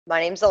My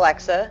name's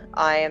Alexa.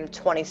 I am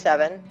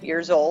 27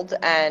 years old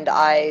and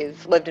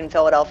I've lived in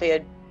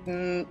Philadelphia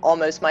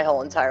almost my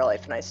whole entire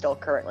life, and I still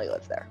currently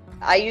live there.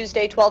 I used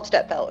a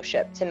 12-step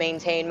fellowship to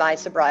maintain my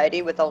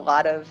sobriety with a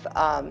lot of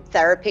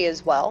therapy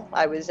as well.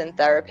 I was in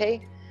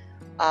therapy.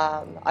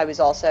 I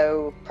was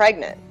also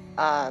pregnant.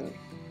 I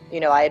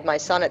had my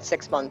son at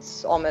 6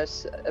 months,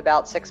 almost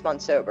about 6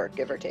 months sober,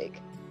 give or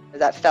take.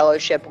 That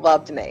fellowship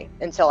loved me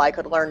until I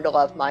could learn to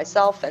love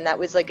myself, and that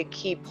was like a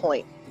key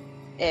point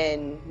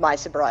in my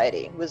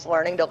sobriety, was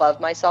learning to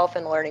love myself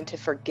and learning to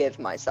forgive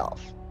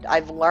myself.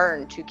 I've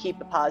learned to keep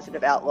a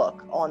positive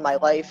outlook on my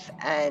life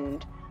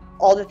and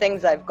all the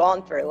things I've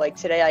gone through. Like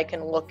today, I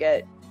can look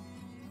at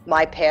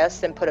my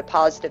past and put a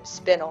positive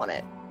spin on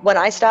it. When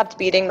I stopped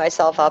beating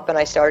myself up and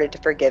I started to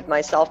forgive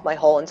myself, my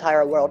whole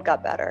entire world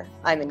got better.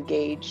 I'm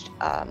engaged.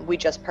 We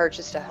just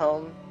purchased a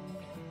home.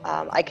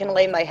 I can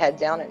lay my head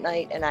down at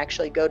night and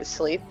actually go to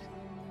sleep,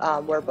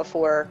 where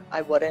before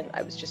I wouldn't.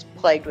 I was just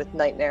plagued with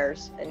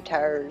nightmares and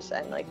terrors,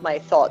 and like my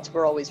thoughts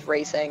were always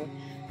racing.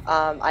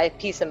 I have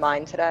peace of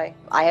mind today.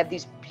 I have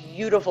these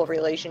beautiful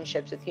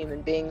relationships with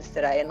human beings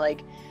today, and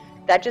like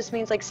that just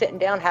means like sitting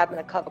down, having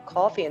a cup of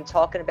coffee and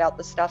talking about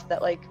the stuff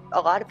that like a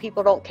lot of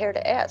people don't care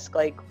to ask.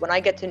 Like when I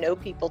get to know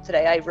people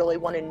today, I really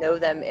want to know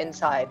them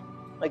inside,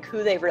 like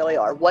who they really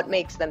are, what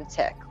makes them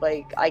tick.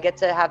 Like I get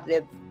to have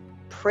the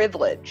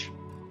privilege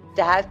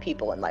to have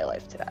people in my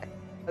life today.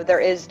 There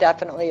is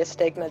definitely a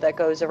stigma that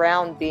goes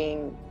around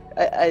being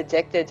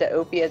addicted to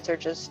opiates or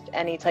just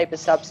any type of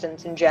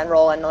substance in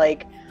general, and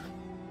like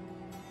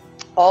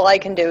all I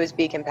can do is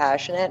be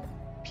compassionate.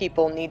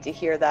 People need to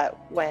hear that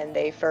when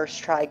they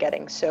first try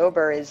getting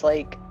sober, is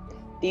like,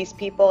 these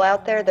people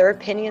out there, their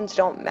opinions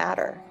don't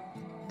matter.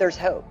 There's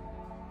hope.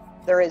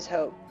 There is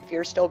hope. If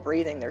you're still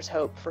breathing, there's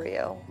hope for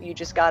you. You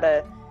just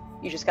gotta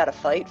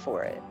fight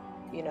for it.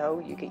 You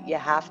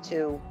have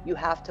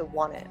to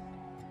want it.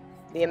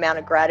 The amount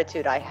of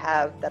gratitude I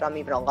have that I'm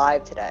even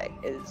alive today,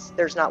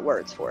 there's not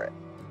words for it.